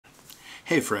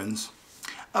Hey friends,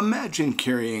 imagine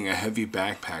carrying a heavy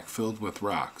backpack filled with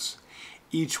rocks,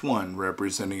 each one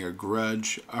representing a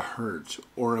grudge, a hurt,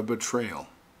 or a betrayal.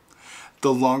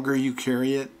 The longer you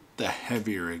carry it, the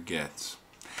heavier it gets.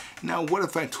 Now what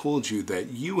if I told you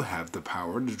that you have the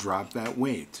power to drop that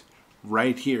weight,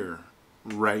 right here,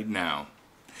 right now?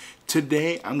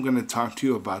 Today I'm going to talk to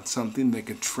you about something that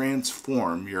can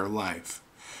transform your life.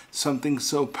 Something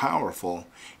so powerful,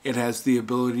 it has the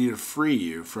ability to free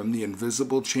you from the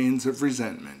invisible chains of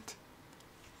resentment.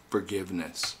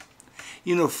 Forgiveness.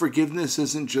 You know, forgiveness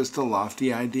isn't just a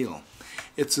lofty ideal.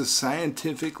 It's a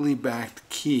scientifically backed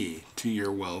key to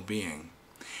your well-being.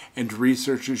 And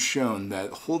research has shown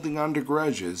that holding on to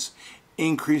grudges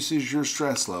increases your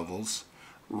stress levels,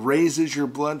 raises your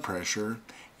blood pressure,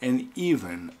 and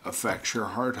even affects your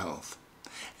heart health.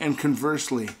 And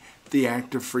conversely, the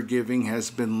act of forgiving has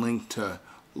been linked to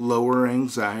lower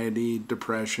anxiety,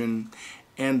 depression,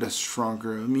 and a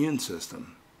stronger immune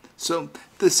system. So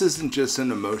this isn't just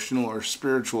an emotional or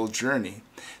spiritual journey.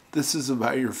 This is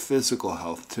about your physical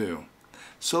health too.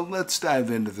 So let's dive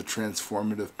into the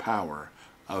transformative power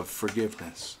of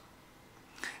forgiveness.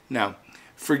 Now,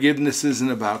 forgiveness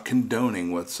isn't about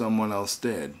condoning what someone else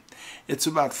did. It's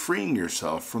about freeing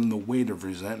yourself from the weight of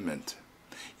resentment.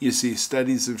 You see,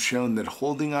 studies have shown that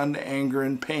holding on to anger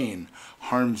and pain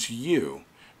harms you,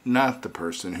 not the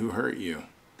person who hurt you.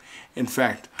 In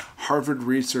fact, Harvard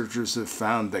researchers have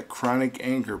found that chronic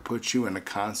anger puts you in a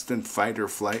constant fight or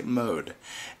flight mode,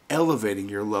 elevating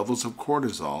your levels of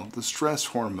cortisol, the stress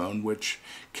hormone which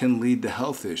can lead to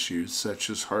health issues such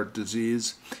as heart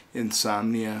disease,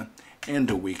 insomnia,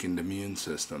 and a weakened immune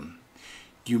system.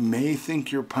 You may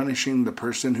think you're punishing the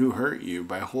person who hurt you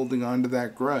by holding on to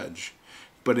that grudge,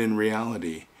 but in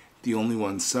reality, the only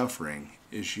one suffering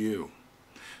is you.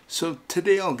 So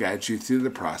today I'll guide you through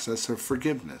the process of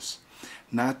forgiveness,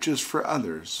 not just for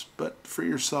others, but for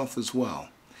yourself as well.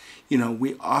 You know,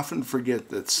 we often forget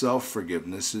that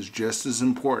self-forgiveness is just as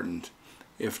important,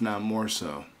 if not more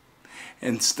so.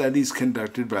 And studies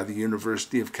conducted by the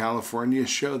University of California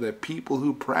show that people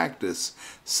who practice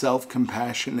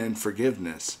self-compassion and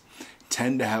forgiveness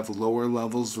tend to have lower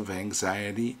levels of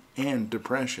anxiety and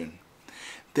depression.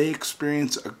 They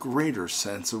experience a greater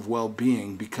sense of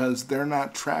well-being because they're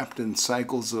not trapped in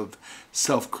cycles of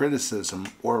self-criticism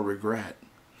or regret.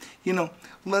 You know,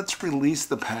 let's release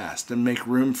the past and make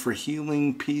room for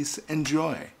healing, peace, and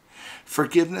joy.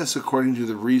 Forgiveness, according to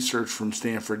the research from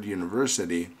Stanford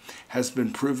University, has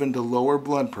been proven to lower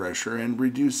blood pressure and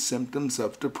reduce symptoms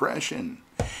of depression.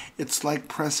 It's like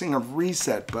pressing a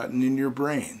reset button in your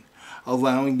brain,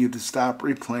 allowing you to stop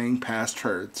replaying past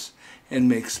hurts and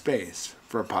make space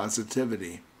for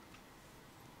positivity.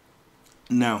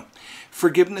 Now,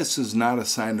 forgiveness is not a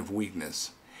sign of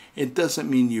weakness. It doesn't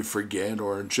mean you forget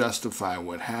or justify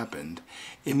what happened.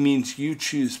 It means you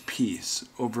choose peace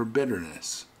over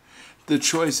bitterness. The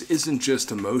choice isn't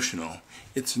just emotional,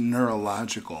 it's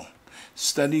neurological.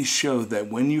 Studies show that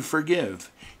when you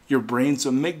forgive, your brain's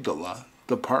amygdala,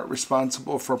 the part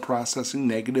responsible for processing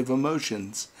negative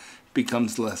emotions,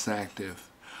 becomes less active,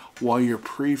 while your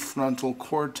prefrontal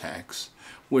cortex,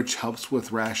 which helps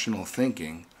with rational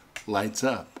thinking, lights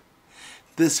up.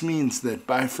 This means that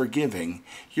by forgiving,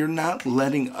 you're not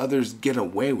letting others get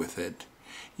away with it.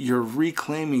 You're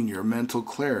reclaiming your mental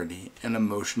clarity and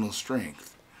emotional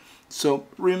strength. So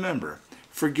remember,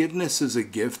 forgiveness is a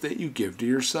gift that you give to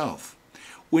yourself.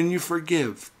 When you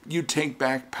forgive, you take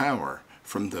back power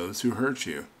from those who hurt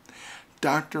you.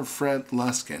 Dr. Fred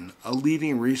Luskin, a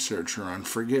leading researcher on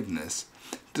forgiveness,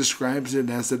 describes it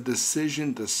as a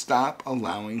decision to stop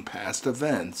allowing past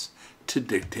events to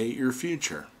dictate your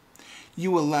future.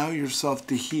 You allow yourself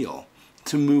to heal,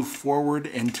 to move forward,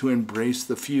 and to embrace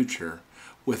the future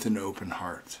with an open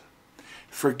heart.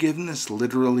 Forgiveness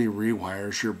literally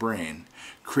rewires your brain,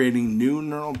 creating new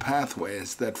neural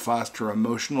pathways that foster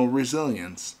emotional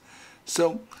resilience.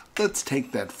 So let's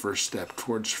take that first step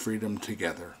towards freedom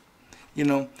together. You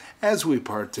know, as we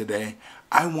part today,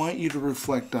 I want you to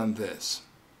reflect on this.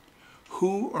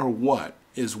 Who or what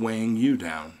is weighing you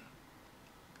down?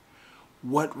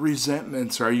 What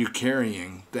resentments are you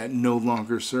carrying that no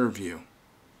longer serve you?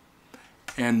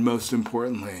 And most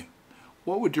importantly,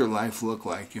 what would your life look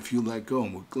like if you let go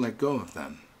of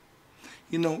them?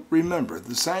 You know, remember,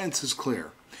 the science is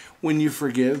clear. When you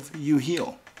forgive, you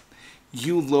heal.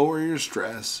 You lower your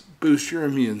stress, boost your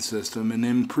immune system, and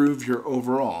improve your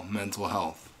overall mental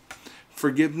health.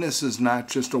 Forgiveness is not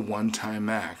just a one-time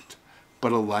act,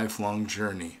 but a lifelong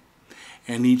journey.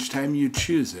 And each time you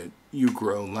choose it, you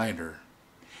grow lighter.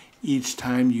 Each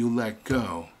time you let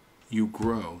go, you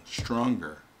grow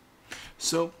stronger.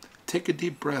 So Take a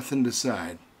deep breath and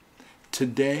decide.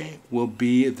 Today will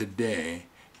be the day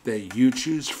that you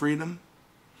choose freedom,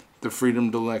 the freedom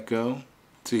to let go,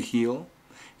 to heal,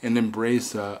 and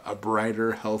embrace a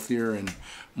brighter, healthier, and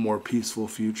more peaceful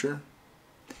future.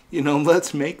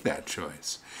 Let's make that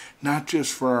choice. Not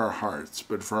just for our hearts,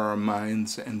 but for our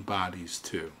minds and bodies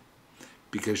too.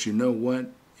 Because you know what?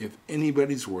 If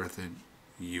anybody's worth it,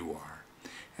 you are.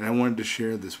 And I wanted to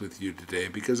share this with you today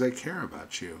because I care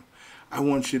about you. I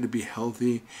want you to be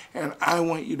healthy, and I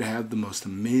want you to have the most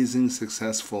amazing,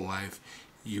 successful life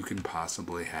you can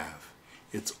possibly have.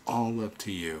 It's all up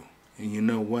to you. And you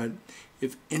know what?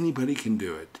 If anybody can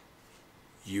do it,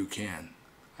 you can.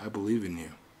 I believe in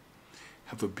you.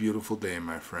 Have a beautiful day,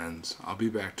 my friends. I'll be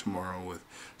back tomorrow with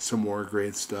some more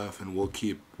great stuff, and we'll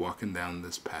keep walking down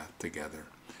this path together.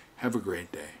 Have a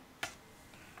great day.